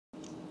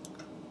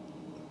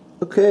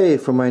Okay,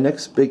 for my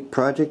next big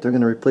project I'm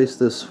going to replace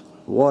this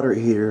water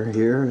heater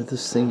here.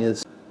 This thing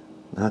is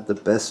not the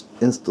best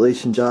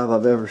installation job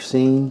I've ever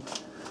seen.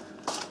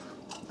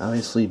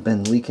 Obviously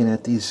been leaking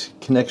at these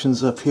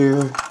connections up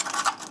here.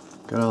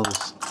 Got all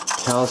this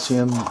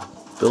calcium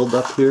build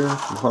up here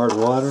from hard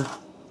water.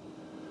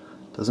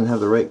 Doesn't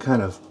have the right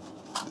kind of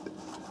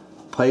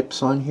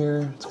pipes on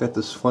here. It's got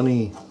this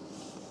funny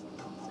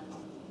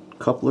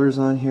couplers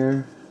on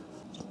here.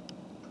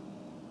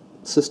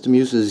 System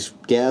uses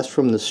gas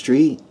from the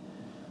street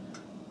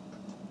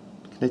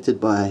connected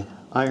by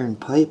iron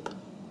pipe.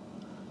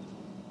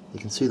 You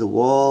can see the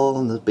wall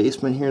in the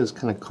basement here, this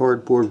kind of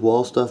cardboard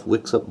wall stuff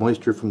wicks up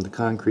moisture from the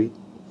concrete.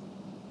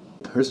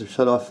 Here's the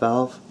shutoff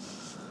valve.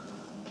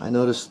 I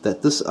noticed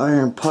that this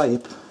iron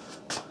pipe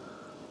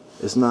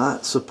is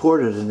not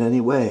supported in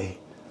any way.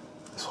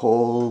 This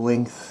whole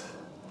length,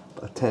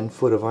 about 10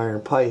 foot of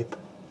iron pipe,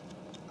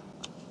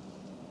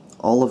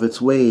 all of its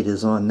weight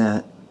is on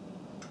that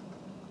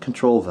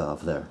control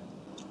valve there.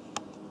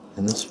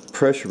 And this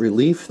pressure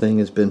relief thing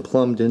has been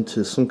plumbed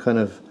into some kind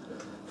of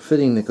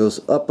fitting that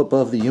goes up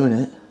above the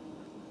unit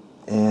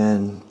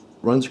and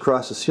runs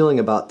across the ceiling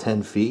about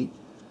 10 feet.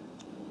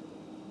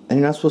 And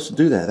you're not supposed to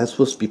do that. That's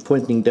supposed to be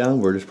pointing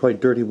downward. There's probably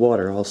dirty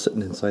water all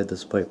sitting inside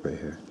this pipe right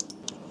here.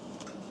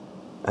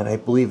 And I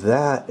believe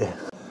that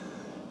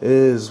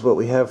is what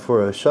we have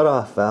for a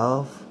shutoff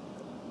valve.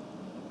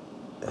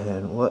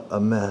 And what a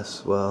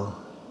mess. Well,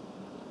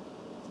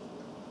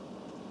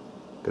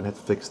 gonna have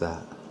to fix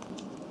that.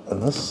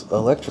 And this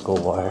electrical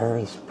wire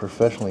is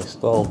professionally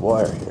installed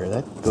wire here.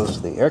 That goes to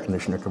the air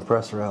conditioner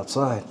compressor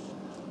outside.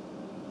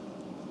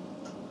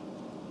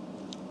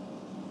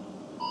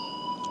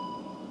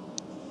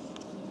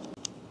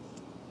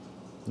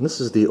 And this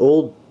is the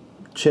old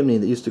chimney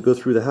that used to go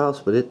through the house,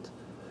 but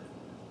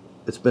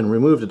it's been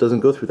removed. It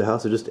doesn't go through the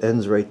house, it just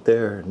ends right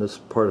there, and this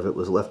part of it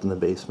was left in the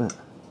basement.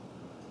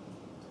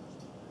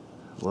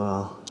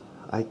 Well,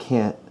 I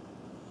can't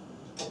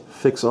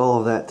fix all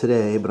of that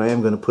today, but I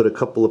am going to put a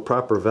couple of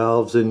proper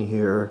valves in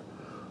here,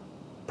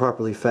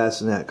 properly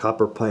fasten that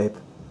copper pipe,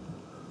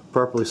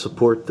 properly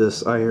support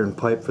this iron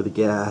pipe for the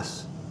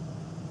gas,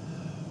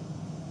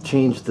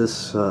 change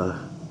this the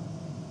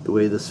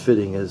way this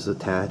fitting is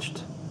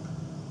attached,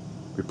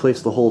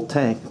 replace the whole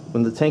tank.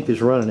 When the tank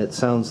is running, it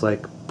sounds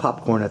like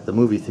popcorn at the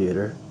movie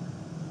theater.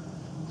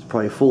 It's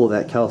probably full of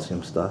that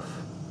calcium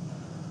stuff.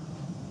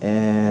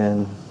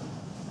 And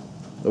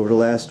over the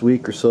last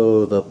week or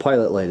so, the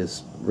pilot light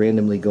is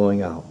randomly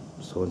going out.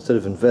 So instead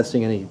of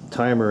investing any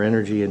time or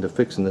energy into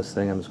fixing this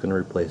thing, I'm just going to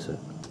replace it.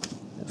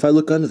 If I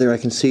look under there, I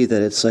can see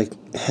that it's like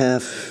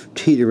half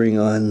teetering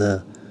on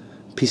the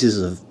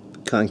pieces of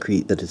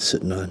concrete that it's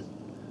sitting on.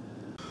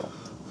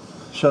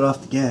 Shut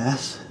off the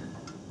gas.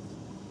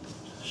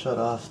 Shut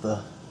off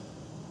the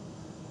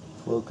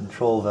flow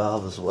control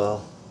valve as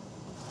well.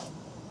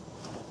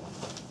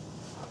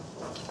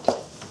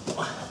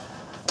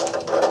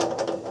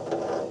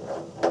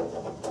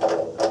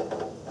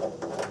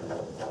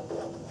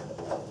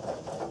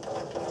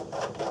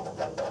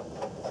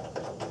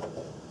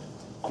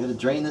 Gotta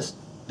drain this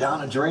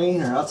down a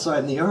drain or outside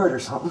in the yard or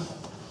something.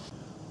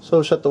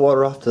 So shut the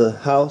water off to the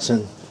house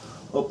and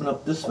open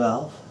up this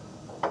valve.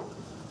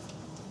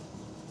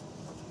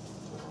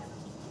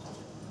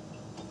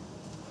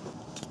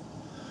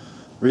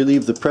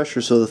 Relieve the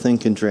pressure so the thing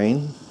can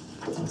drain.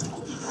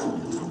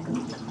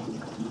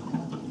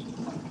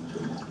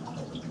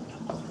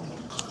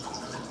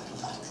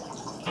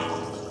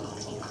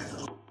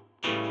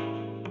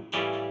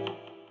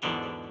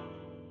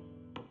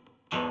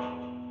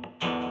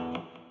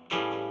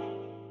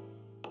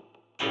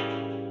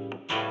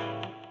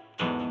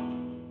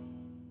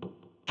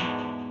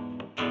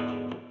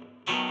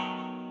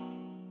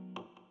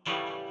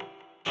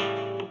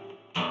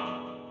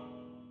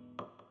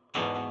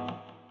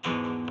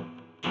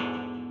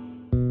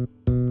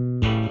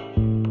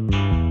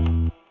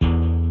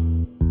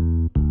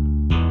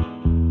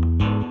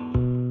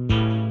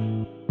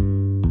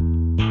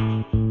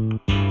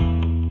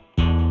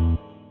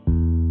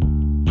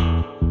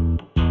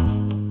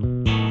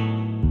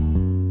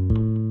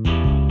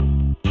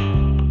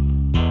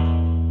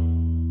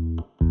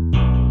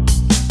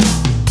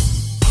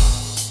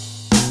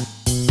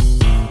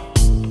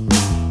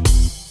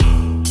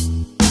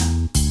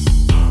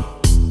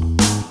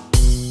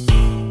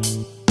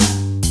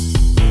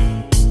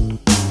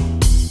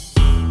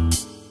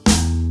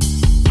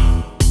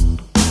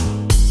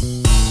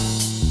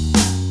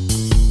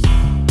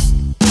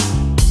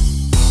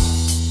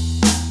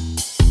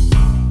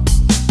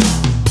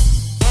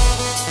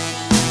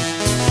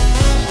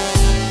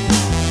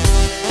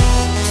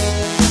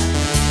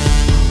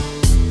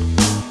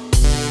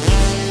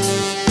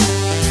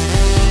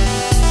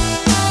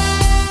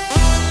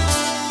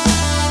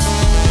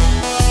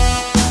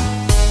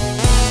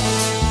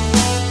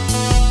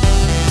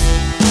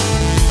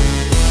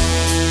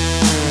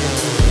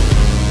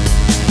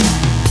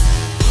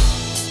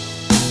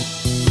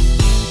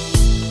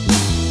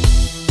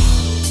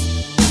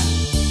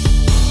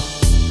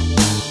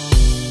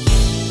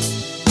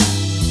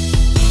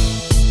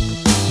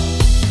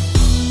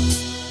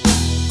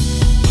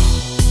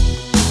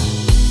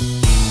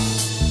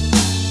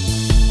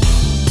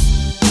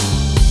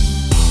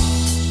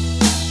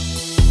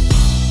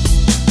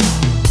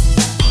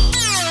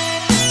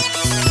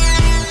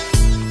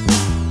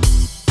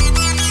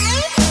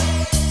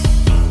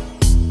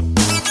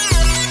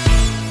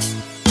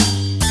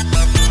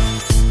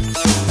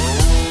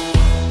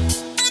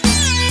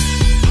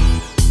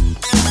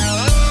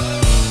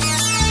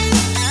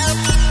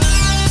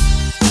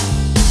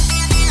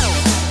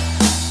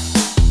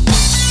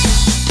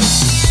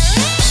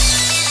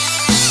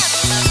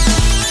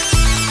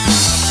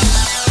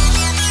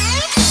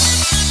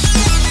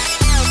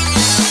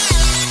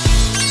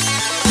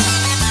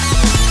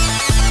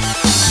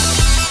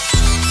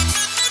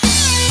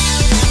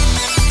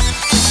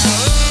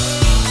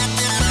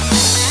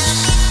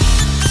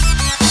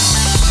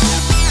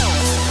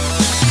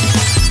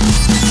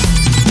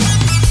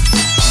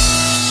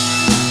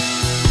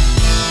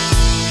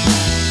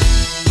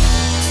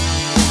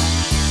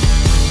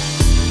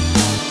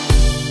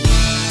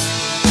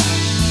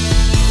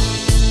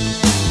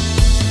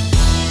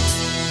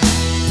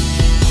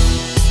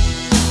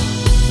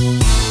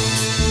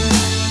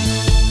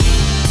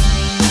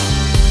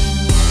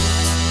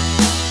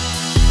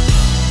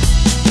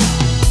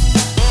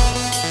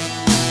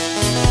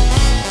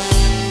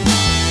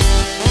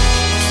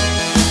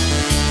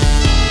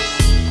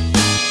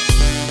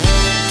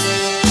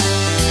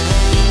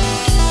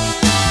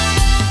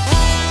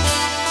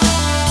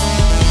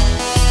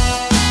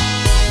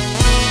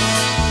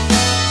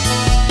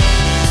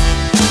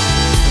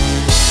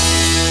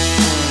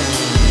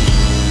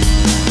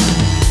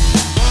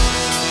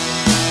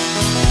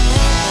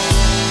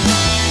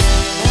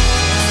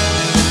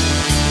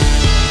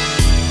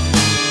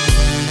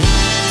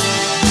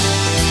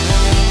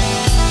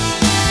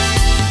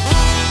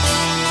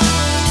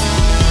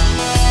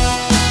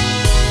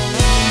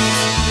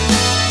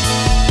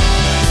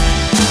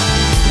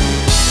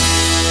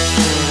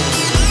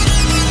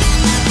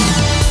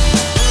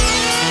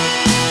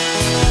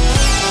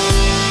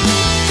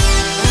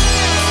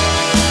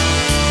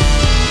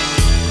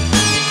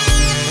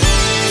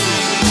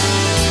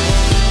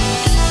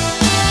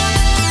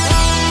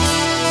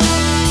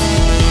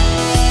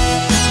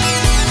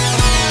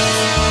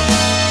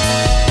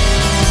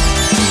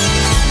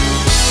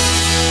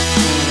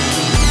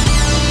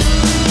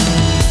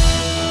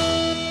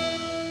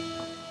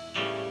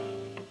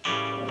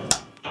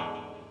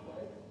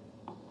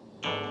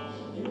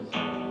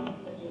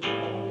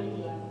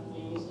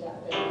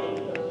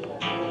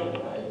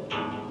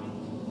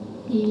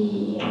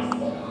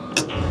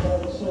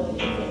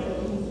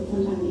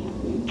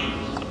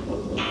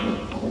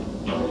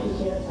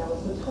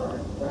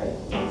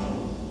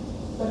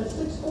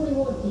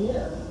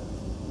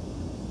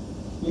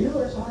 You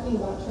were talking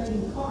about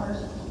trading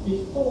cars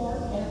before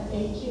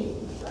FAG,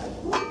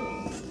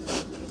 right?